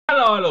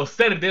Halo,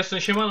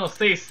 serdeczne siemano, z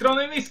tej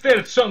strony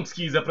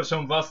mr.Chompski.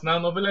 Zapraszam was na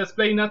nowy let's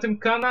play na tym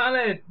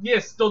kanale.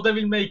 Jest to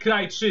Devil May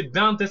Cry 3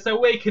 Dante's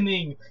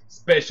Awakening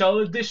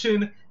Special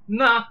Edition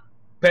na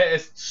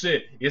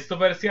PS3. Jest to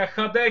wersja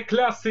HD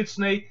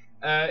klasycznej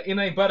i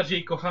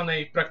najbardziej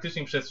kochanej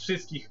praktycznie przez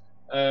wszystkich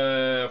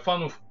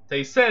fanów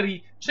tej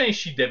serii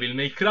części Devil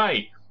May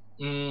Cry.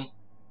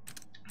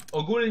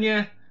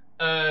 Ogólnie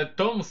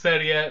tą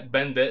serię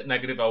będę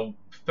nagrywał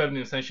w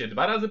pewnym sensie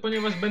 2 razy,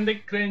 ponieważ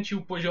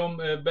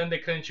będę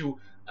kręcił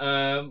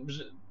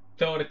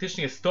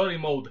teoretycznie story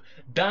mode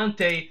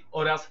Dante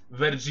oraz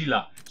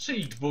Vergila,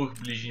 czyli dwóch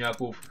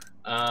bliźniaków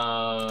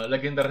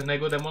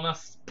legendarnego demona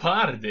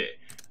Spardy.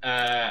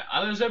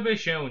 Ale żeby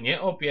się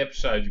nie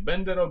opieprzać,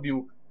 będę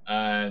robił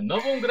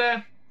nową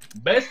grę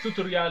bez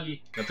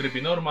tutoriali na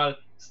trybie normal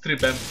z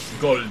trybem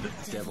gold.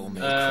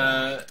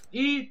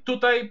 I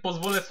tutaj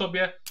pozwolę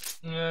sobie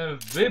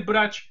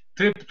wybrać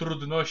tryb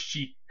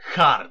trudności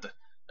hard,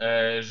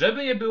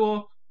 żeby nie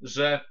było,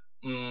 że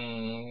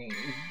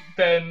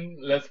ten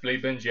let's play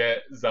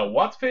będzie za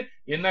łatwy,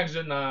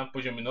 jednakże na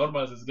poziomie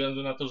normal, ze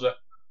względu na to, że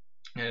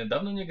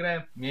dawno nie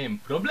grałem, miałem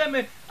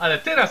problemy, ale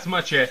teraz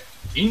macie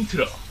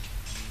intro.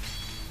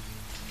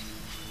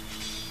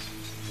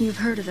 You've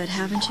heard of it,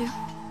 haven't you?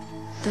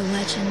 The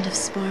legend of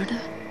Sparta?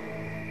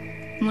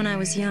 When I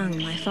was young,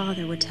 my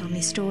father would tell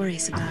me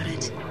stories about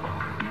it.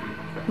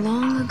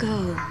 Long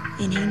ago,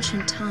 in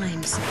ancient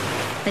times,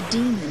 a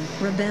demon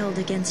rebelled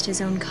against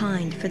his own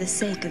kind for the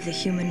sake of the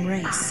human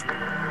race.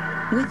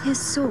 With his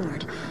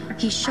sword,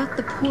 he shut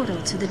the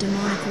portal to the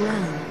demonic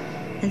realm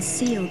and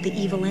sealed the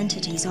evil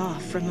entities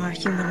off from our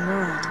human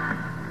world.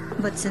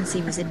 But since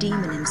he was a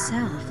demon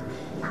himself,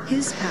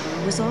 his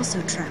power was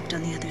also trapped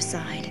on the other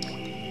side.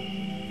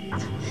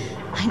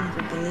 I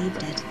never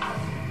believed it.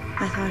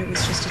 I thought it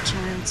was just a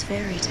child's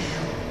fairy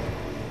tale.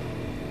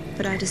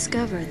 But I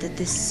discovered that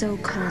this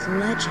so-called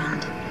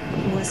legend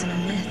wasn't a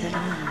myth at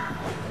all.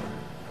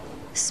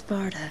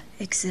 Sparta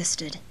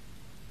existed.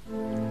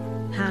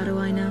 How do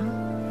I know?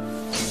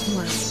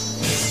 Well,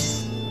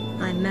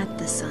 I met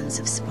the sons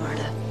of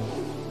Sparta.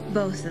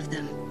 Both of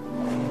them.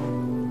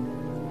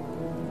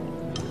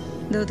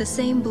 Though the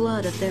same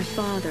blood of their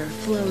father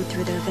flowed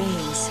through their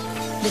veins,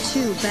 the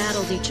two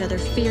battled each other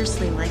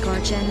fiercely like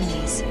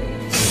arch-enemies.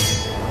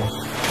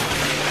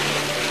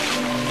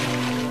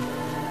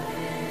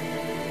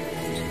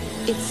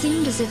 It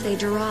seemed as if they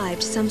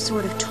derived some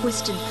sort of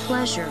twisted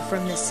pleasure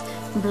from this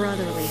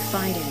brotherly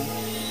fighting.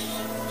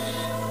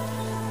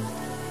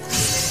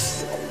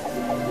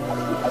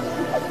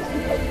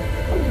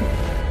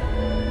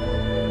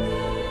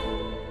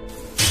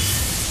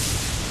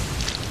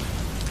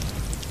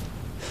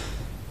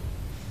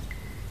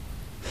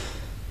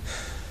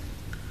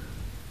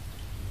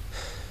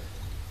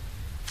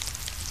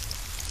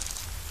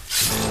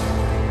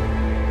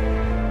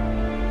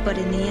 But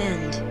in the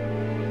end,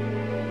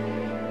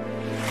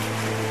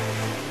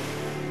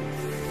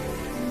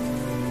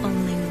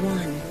 only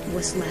one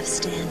was left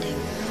standing.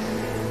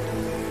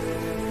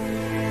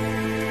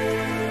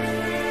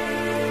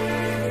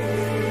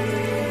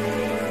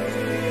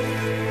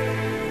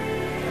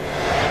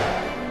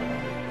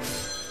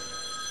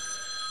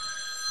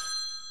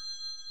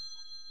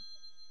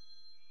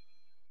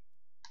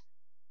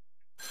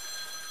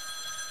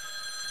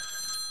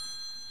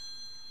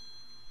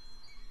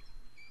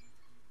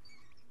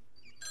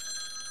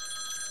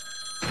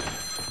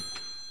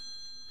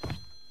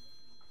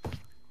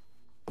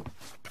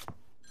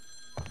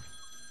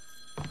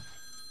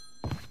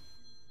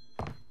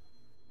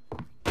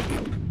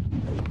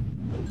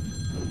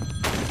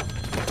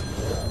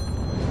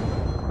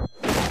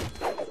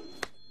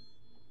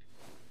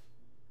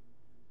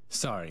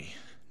 Sorry,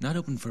 not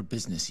open for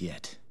business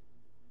yet.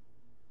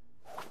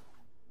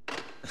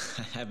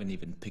 I haven't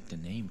even picked a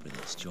name for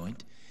this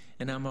joint,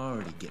 and I'm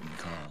already getting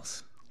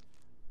calls.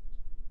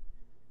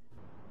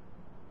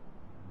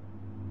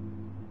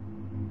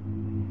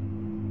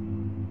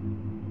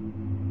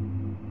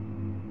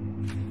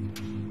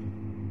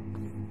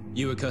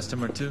 You a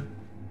customer too?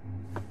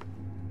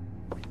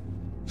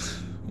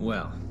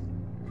 Well,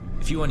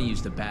 if you want to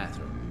use the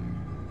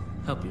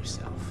bathroom, help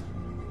yourself.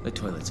 The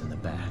toilet's in the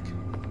back.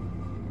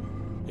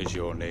 Is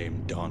your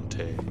name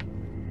Dante,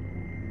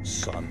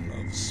 son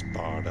of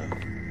Sparta?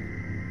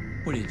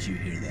 Where did you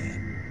hear that?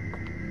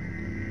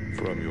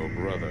 From your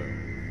brother.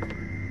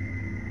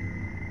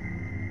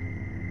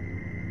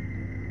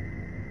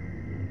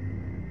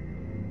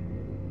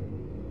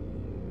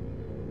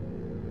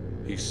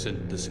 He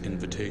sent this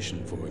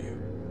invitation for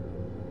you.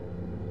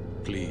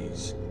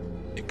 Please,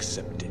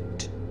 accept it.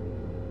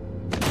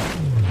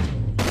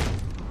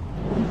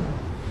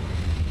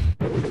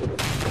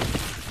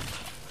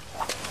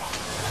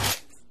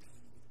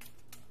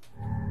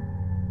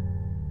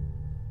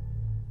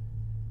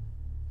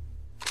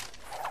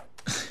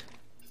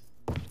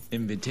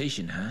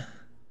 Invitation, huh?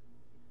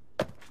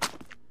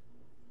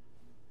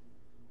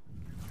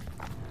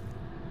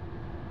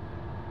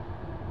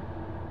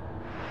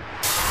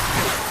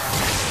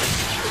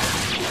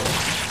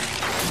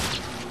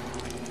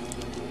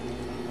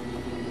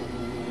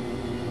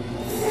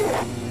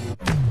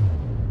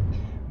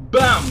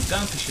 Tam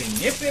Dante się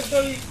nie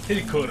pierdoli,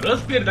 tylko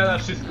rozpierdala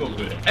wszystko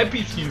w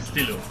epickim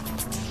stylu.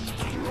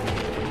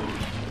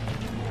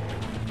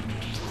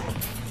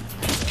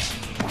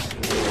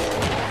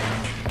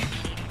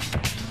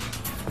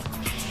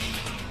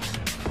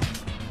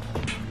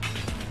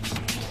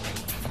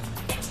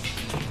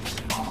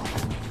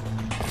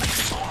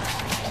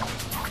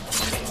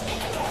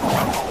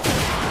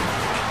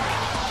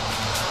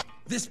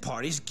 This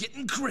party's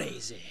getting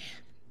crazy.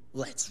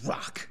 Let's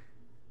rock.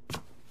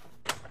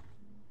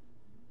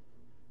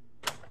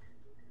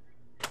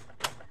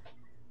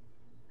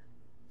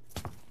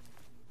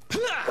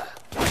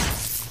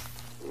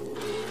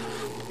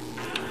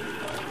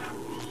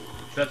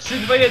 Za 3,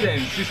 2,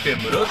 1 system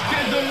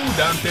rozpierdolu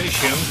Dante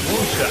się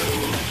włącza.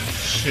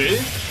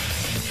 3,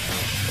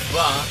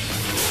 2,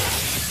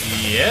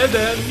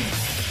 1.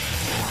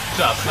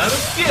 Czas na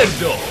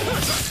rozpierdol.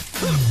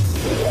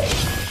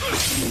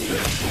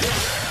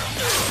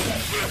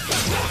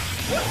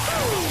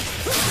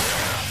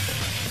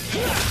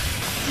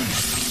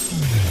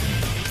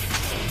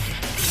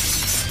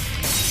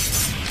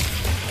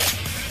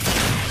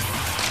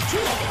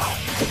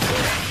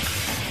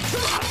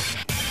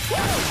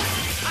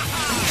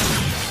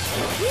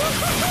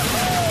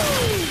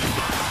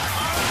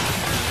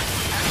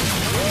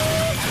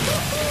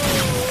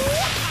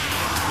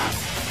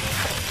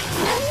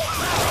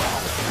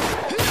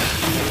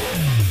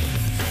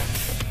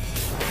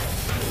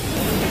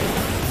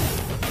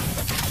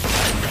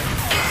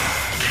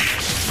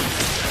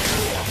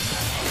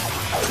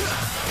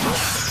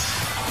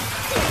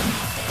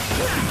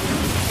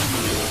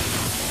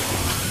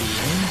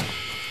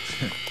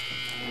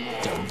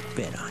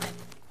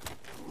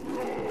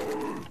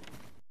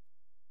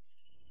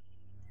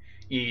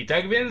 I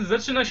tak więc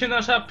zaczyna się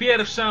nasza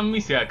pierwsza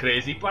misja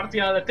Crazy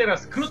Party, ale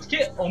teraz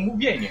krótkie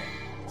omówienie.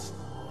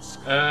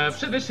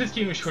 Przede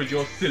wszystkim jeśli chodzi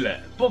o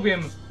style,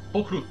 powiem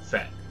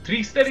pokrótce.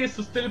 Trickster jest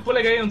to styl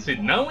polegający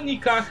na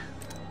unikach,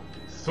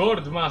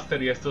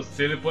 Swordmaster jest to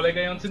styl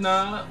polegający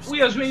na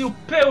ujarzmieniu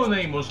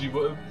pełnej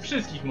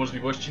wszystkich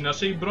możliwości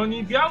naszej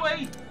broni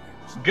białej,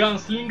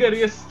 Gunslinger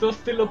jest to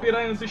styl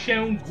opierający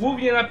się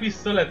głównie na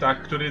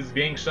pistoletach, który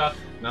zwiększa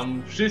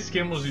nam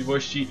wszystkie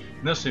możliwości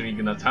naszymi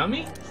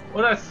gnatami,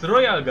 oraz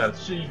Royal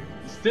Guard, czyli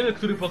styl,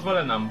 który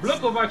pozwala nam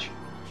blokować,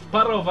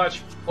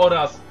 parować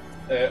oraz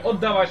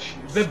oddawać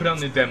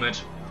zebrany damage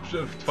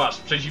w twarz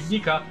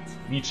przeciwnika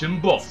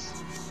niczym boss.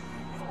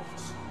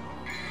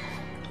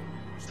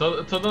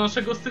 Co do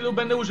naszego stylu,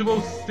 będę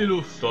używał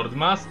stylu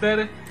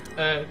Swordmaster.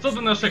 Co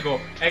do naszego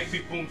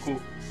ekwipunku,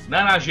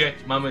 na razie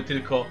mamy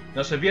tylko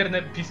nasze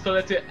wierne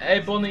pistolety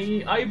Ebony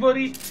i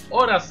Ivory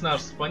oraz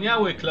nasz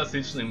wspaniały,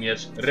 klasyczny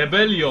miecz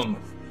Rebellion.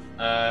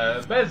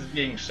 Bez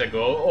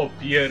większego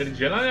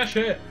opierdzielania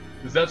się,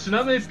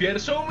 zaczynamy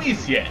pierwszą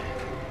misję.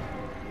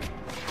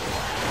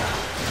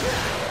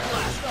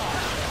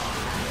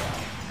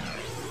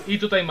 I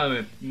tutaj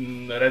mamy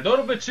Red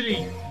Orby, czyli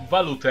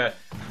walutę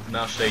w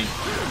naszej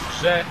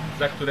grze,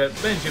 za które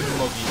będziemy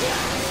mogli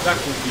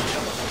zakupić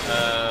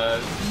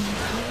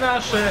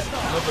nasze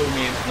nowe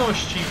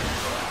umiejętności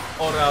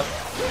oraz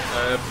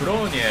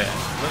bronie,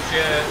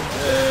 znaczy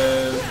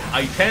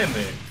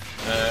itemy,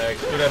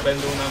 które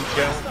będą nam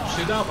się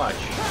przydawać.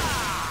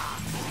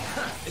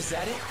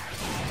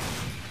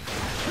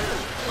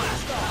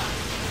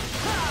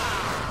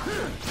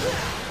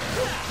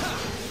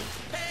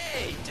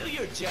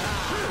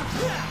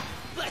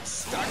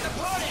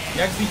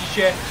 Jak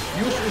widzicie,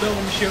 już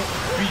udało mi się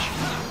wbić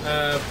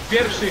w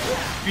pierwszych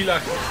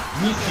chwilach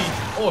misji.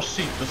 O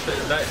shit,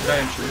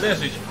 dałem się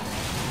uderzyć.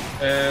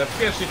 W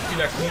pierwszych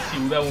chwilach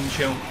misji udało mi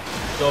się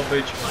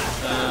zdobyć,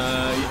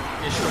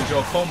 jeśli chodzi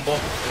o combo,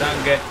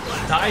 rangę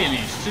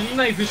Stylish, czyli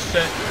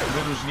najwyższe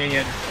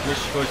wyróżnienie,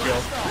 jeśli chodzi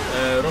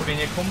o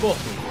robienie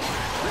kombosów.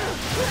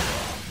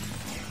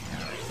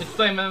 I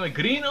tutaj mamy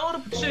Green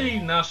Orb,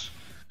 czyli nasz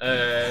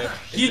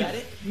heal,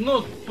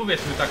 no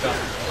powiedzmy taka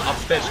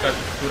apteczka,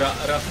 która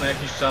raz na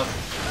jakiś czas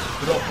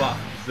dropa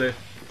z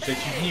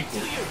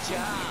przeciwników.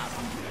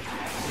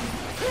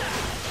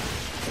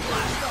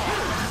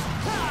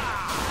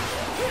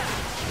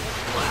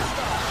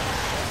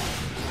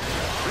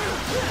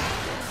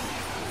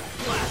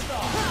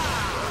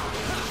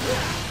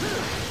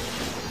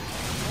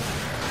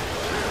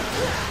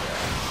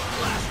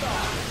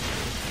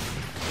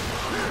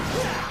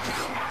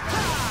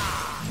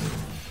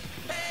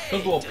 To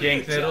było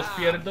piękne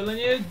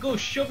rozpierdolenie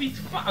gościowi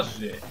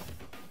twarzy.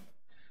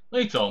 No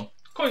i co?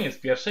 Koniec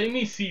pierwszej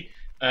misji.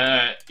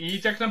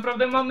 I tak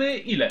naprawdę mamy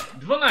ile?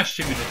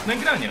 12 minut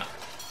nagrania.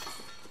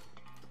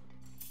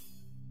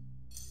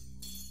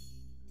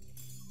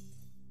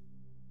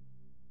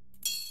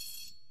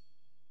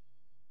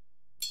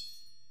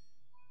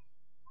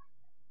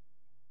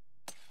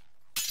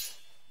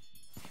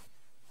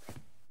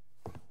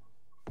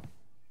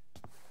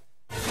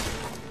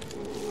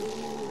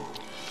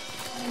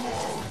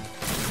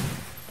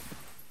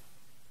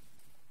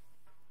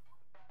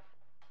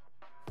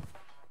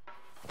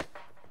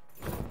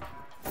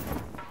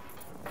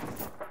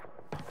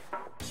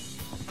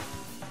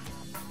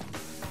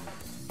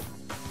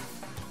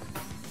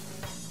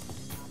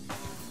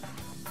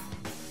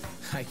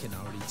 I can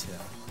already tell.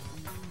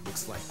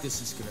 Looks like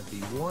this is gonna be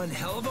one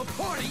hell of a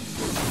party!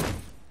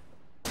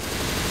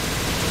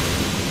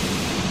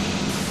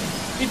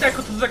 I tak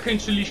oto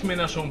zakończyliśmy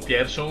naszą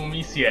pierwszą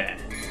misję.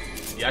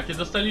 Jakie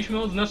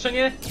dostaliśmy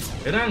oznaczenie?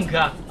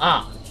 Ranga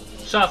A.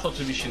 Czas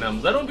oczywiście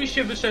nam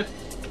zarąbiście wyszedł.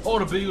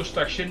 Orby już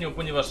tak średnio,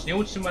 ponieważ nie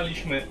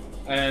utrzymaliśmy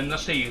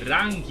naszej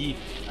rangi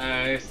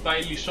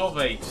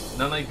stylishowej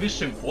na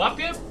najwyższym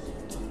pułapie.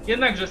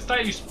 Jednakże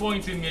stylish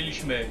pointy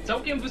mieliśmy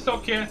całkiem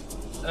wysokie,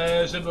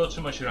 żeby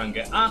otrzymać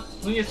rangę A.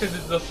 No niestety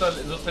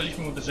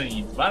zostaliśmy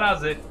uderzeni 2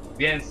 razy,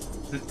 więc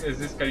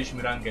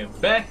zyskaliśmy rangę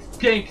B.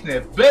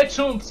 Piękne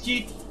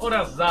B-cząpski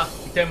oraz za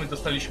itemy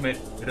dostaliśmy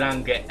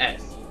rangę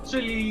S.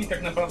 Czyli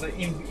tak naprawdę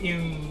im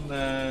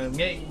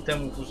mniej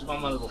itemów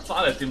używamy albo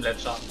wcale, tym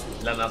lepsza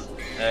dla nas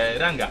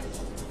ranga.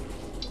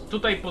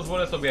 Tutaj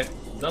pozwolę sobie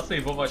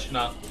zasejwować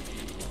na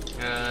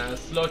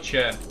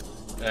slocie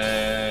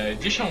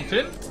 10,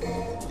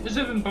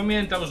 żebym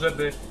pamiętał,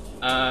 żeby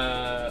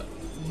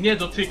nie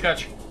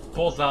dotykać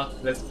poza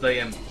let's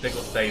playem tego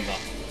save'a.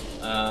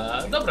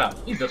 Dobra,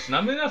 i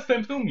zaczynamy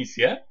następną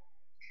misję.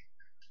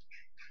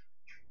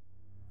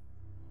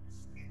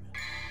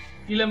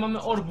 Ile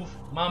mamy orbów?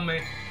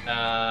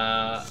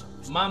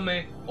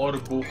 Mamy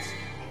orbów,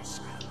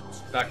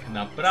 tak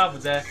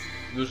naprawdę,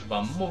 już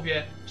wam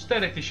mówię,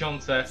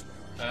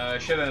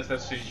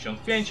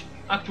 4765.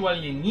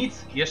 Aktualnie nic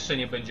jeszcze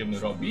nie będziemy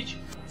robić,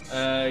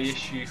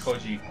 jeśli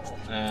chodzi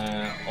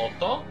o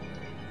to.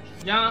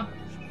 Ja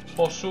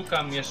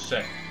poszukam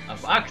jeszcze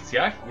w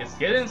akcjach.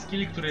 Jest jeden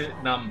skill,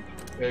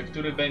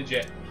 który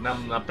będzie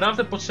nam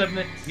naprawdę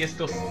potrzebny. Jest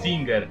to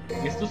Stinger.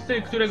 Jest to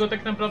styl, którego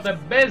tak naprawdę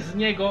bez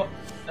niego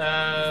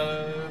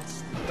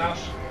nasz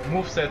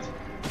moveset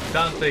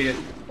Dante jest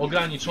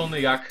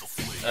ograniczony jak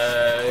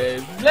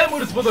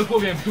lemur z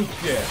wodogłowiem w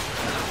dupie.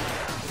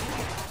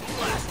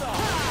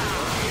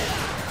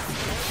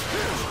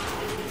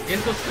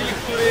 Jest to styl,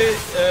 który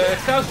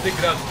każdy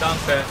gracz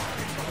Dante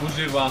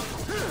używa w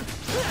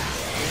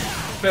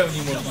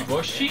pełni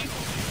możliwości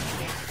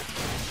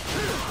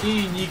i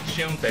nikt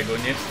się tego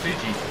nie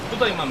wstydzi.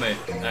 Tutaj mamy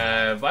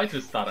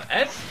Vital Star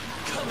S.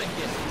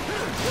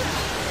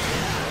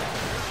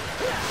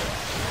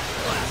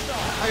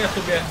 A ja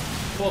sobie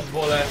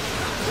pozwolę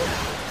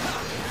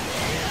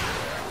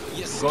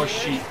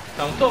gości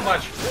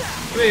tauntować,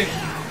 by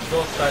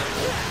dostać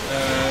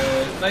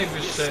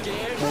najwyższy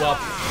pułap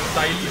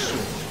styliszu.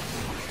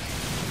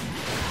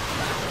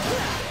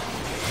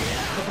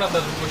 Co prawda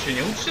długo się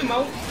nie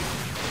utrzymał,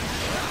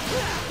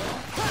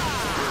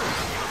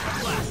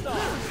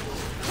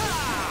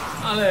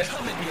 ale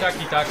i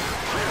tak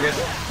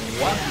jest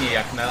ładnie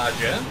jak na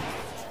razie.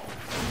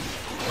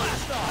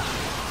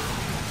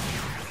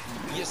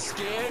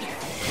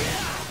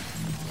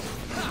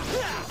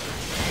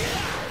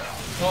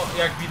 No,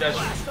 jak widać,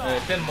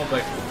 ten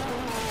mobek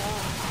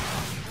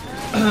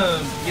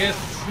jest,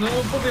 no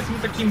powiedzmy,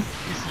 takim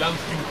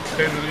islamskim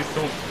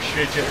terrorystą w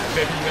świecie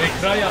Devil May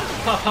Cry'a.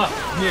 Haha,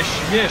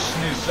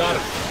 nieśmieszny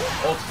żart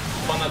od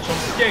pana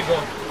Chompskiego.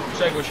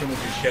 Czego się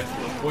mógł się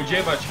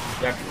spodziewać,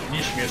 jak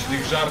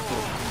nieśmiesznych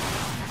żartów.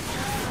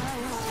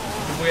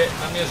 Próbuję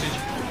namierzyć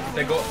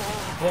tego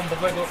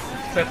bombowego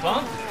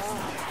cepa.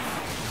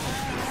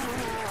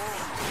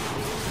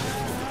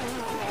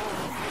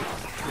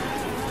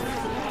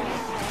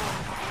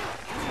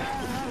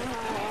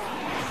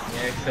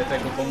 Nie chcę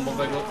tego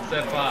bombowego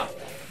cepa.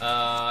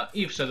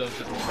 I wszedłem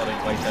przez przypadek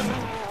w itemy.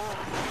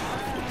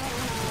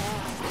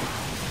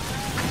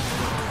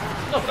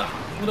 Dobra,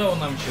 udało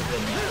nam się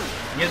zrobić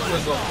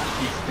niezłego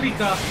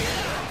streaka.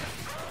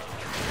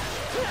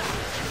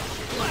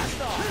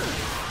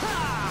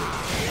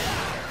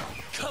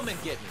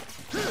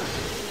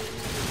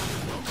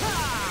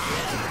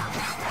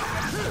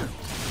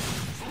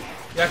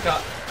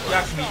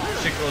 Jak mi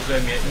przykro, że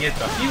mnie nie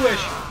trafiłeś.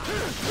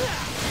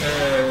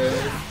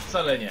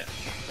 Wcale nie.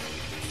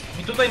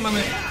 I tutaj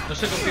mamy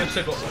naszego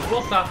pierwszego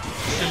bossa,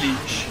 czyli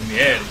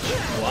śmierć.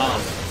 Wow.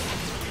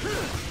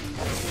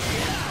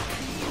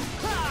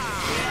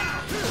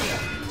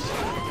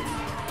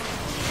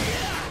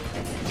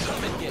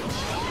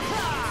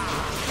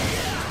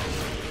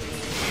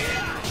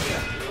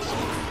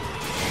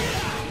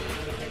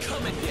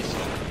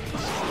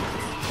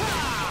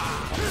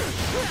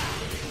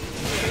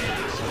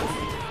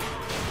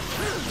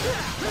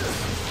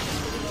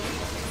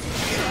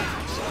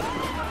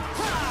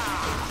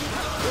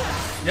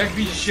 Jak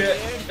widzicie,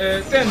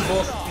 ten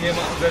boss nie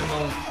ma ze mną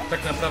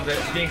tak naprawdę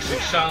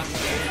większych szans.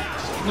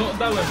 No,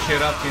 dałem się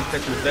raz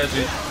niestety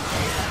uderzyć.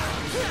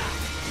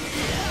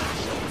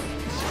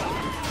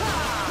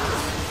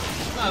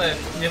 Ale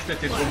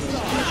niestety pomyłki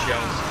się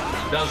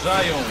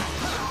zdarzają.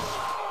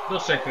 Do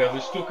 3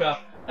 razy sztuka,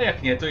 a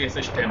jak nie, to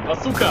jesteś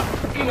tępa suka.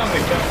 I mamy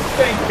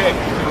pękę,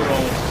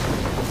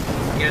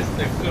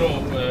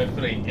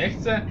 której nie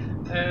chcę.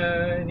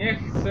 Nie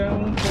chcę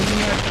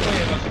pomijać,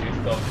 ponieważ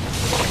jest to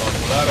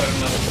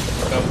popularna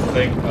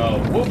pęka.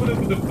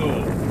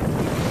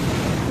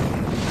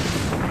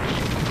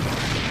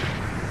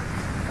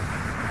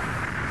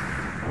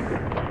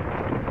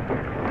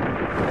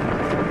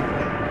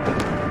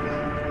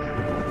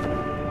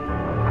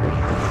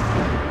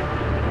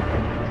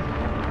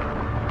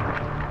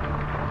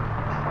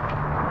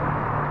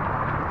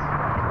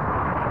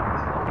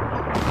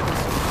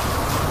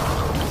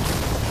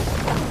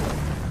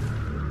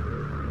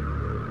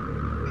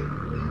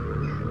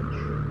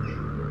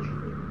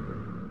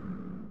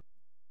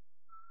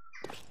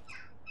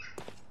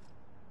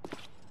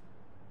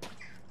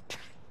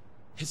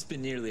 It's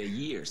been nearly a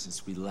year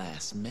since we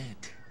last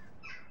met.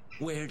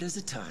 Where does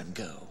the time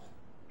go?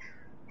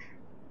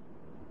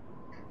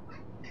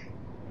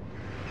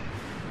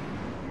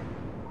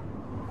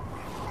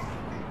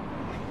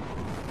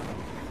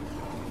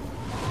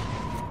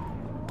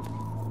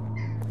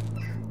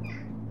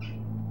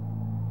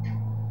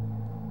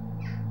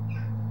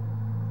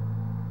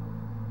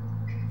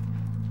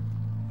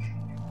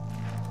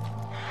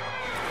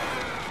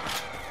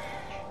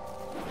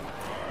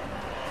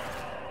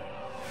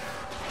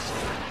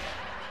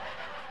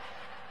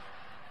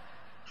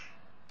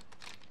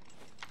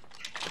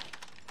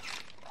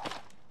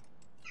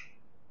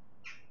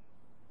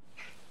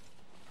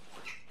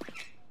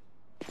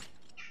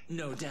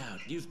 No doubt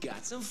you've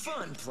got some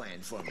fun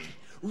planned for me.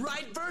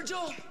 Right,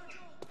 Virgil?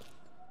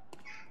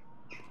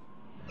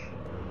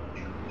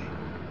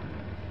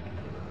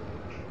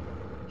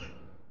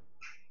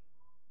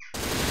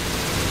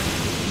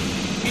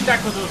 I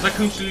tak oto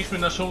zakończyliśmy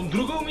naszą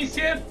drugą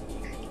misję.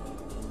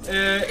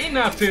 I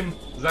na tym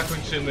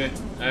zakończymy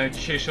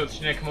dzisiejszy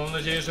odcinek. Mam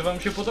nadzieję, że wam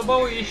się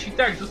podobało. Jeśli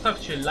tak,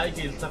 zostawcie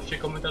lajka i zostawcie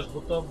komentarz,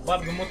 bo to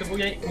bardzo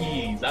motywuje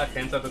i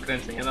zachęca do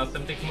kręcenia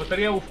następnych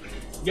materiałów.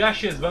 Ja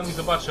się z wami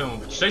zobaczę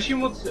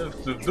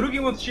w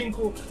drugim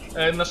odcinku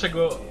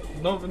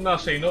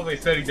naszej nowej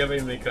serii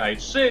Devil May Cry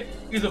 3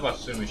 i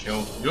zobaczymy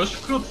się już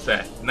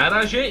wkrótce. Na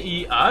razie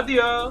i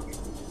adios!